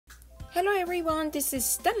Hello everyone, this is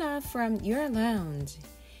Stella from your lounge.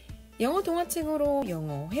 영어 동화책으로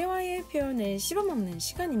영어 회화의 표현을 씹어먹는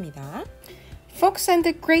시간입니다. Fox and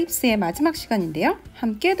the Grapes의 마지막 시간인데요.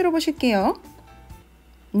 함께 들어보실게요.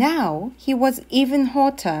 Now he was even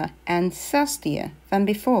hotter and thirstier than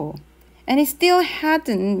before, and he still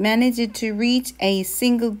hadn't managed to reach a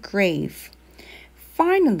single grave.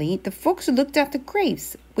 Finally, the fox looked at the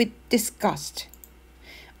grapes with disgust.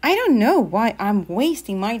 I don't know why I'm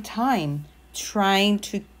wasting my time trying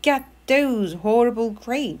to get those horrible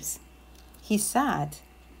grapes, he said.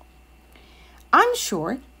 I'm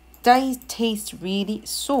sure they taste really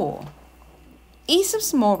sour.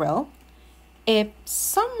 Aesop's moral: if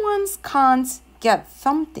someone can't get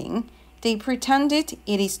something, they pretended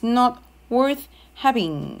it is not worth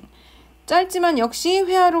having. 짧지만 역시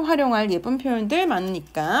회화로 활용할 예쁜 표현들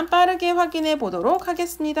많으니까 빠르게 확인해 보도록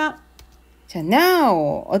하겠습니다. 자,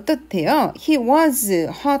 now 어떻대요? He was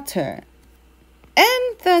hotter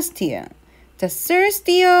and thirstier. 자,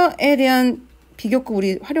 thirstier에 대한 비교급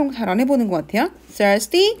우리 활용 잘 안 해보는 것 같아요.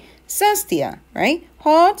 thirsty, thirstier, right?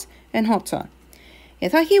 hot and hotter.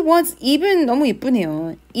 그래서 he was even 너무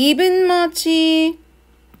예쁘네요. even much,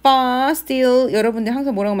 far, still. 여러분들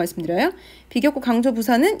항상 뭐라고 말씀드려요? 비교급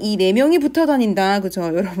강조부사는 이 네 명이 붙어 다닌다. 그죠?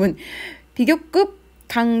 여러분 비교급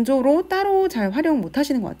강조로 따로 잘 활용 못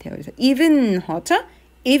하시는 것 같아요. 그래서 even hotter,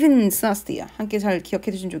 even thirstier 함께 잘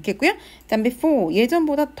기억해 두시면 좋겠고요. than before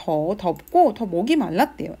예전보다 더 덥고 더 목이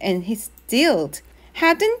말랐대요. and he still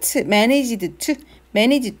hadn't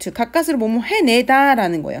managed to 가까스로 뭐뭐 해내다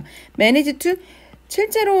라는 거예요. managed to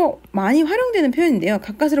실제로 많이 활용되는 표현인데요.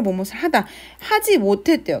 가까스로 뭐뭐를 하다 하지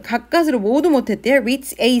못했대요. 가까스로 모두 못했대요.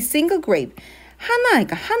 reach a single grape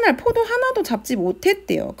그러니까 포도 하나도 잡지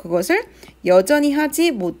못했대요. 그것을 여전히 하지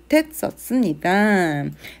못했었습니다.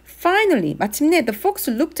 Finally, 마침내 the fox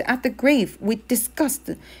looked at the grave with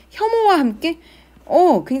disgust. 혐오와 함께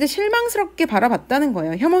굉장히 실망스럽게 바라봤다는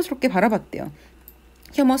거예요. 혐오스럽게 바라봤대요.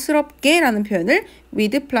 혐오스럽게라는 표현을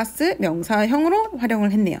with 플러스 명사형으로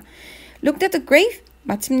활용을 했네요. Looked at the grave,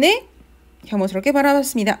 마침내 혐오스럽게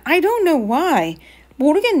바라봤습니다. I don't know why.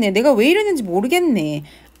 모르겠네. 내가 왜 이랬는지 모르겠네.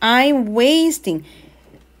 I'm wasting.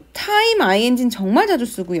 time ing는 정말 자주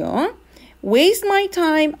쓰고요. waste my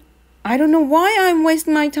time. I don't know why I'm wasting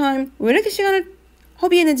my time. 왜 이렇게 시간을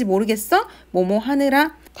허비했는지 모르겠어. 뭐뭐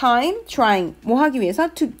하느라. time trying. 뭐 하기 위해서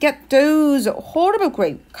to get those horrible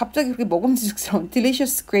grapes. 갑자기 그렇게 먹음직스러운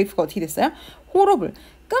delicious grapes가 어떻게 됐어요? horrible.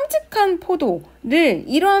 끔찍한 포도를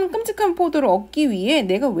이러한 끔찍한 포도를 얻기 위해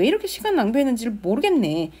내가 왜 이렇게 시간 낭비했는지를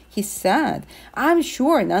모르겠네. He said. I'm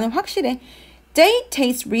sure. 나는 확실해. They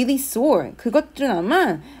taste really sour. 그것들은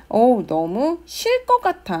아마 너무 실 것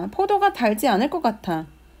같아. 포도가 달지 않을 것 같아.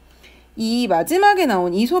 이 마지막에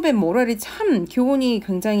나온 이솝의 모럴이 참 교훈이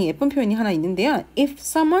굉장히 예쁜 표현이 하나 있는데요. If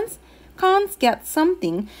someone can't get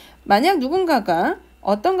something, 만약 누군가가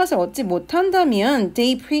어떤 것을 얻지 못한다면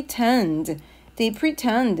they pretend,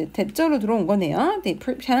 대절로 들어온 거네요. They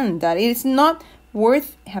pretend that it is not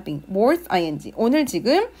worth having. worth ing. 오늘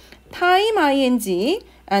지금 time ing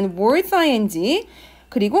and worth ing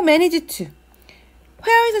그리고 manage to.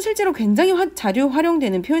 회화에서 실제로 굉장히 자주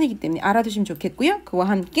활용되는 표현이기 때문에 알아두시면 좋겠고요. 그와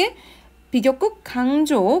함께 비교급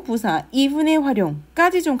강조 부사 even의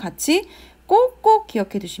활용까지 좀 같이 꼭꼭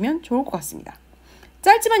기억해 두시면 좋을 것 같습니다.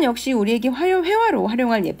 짧지만 역시 우리에게 회화로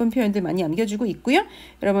활용할 예쁜 표현들 많이 남겨주고 있고요.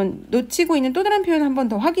 여러분 놓치고 있는 또 다른 표현 한 번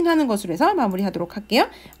더 확인하는 것으로 해서 마무리하도록 할게요.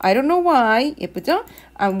 I don't know why. 예쁘죠?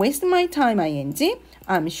 I'm wasting my time ing.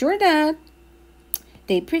 I'm sure that.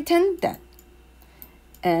 They pretend that.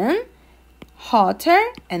 And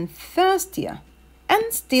hotter and thirstier. And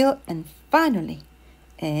still and finally.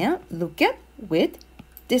 And look at with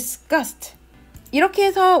disgust. 이렇게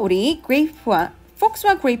해서 우리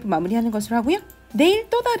fox와 grape 마무리하는 것으로 하고요. 내일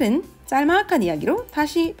또 다른 짤막한 이야기로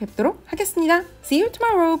다시 뵙도록 하겠습니다. See you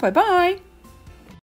tomorrow. Bye bye.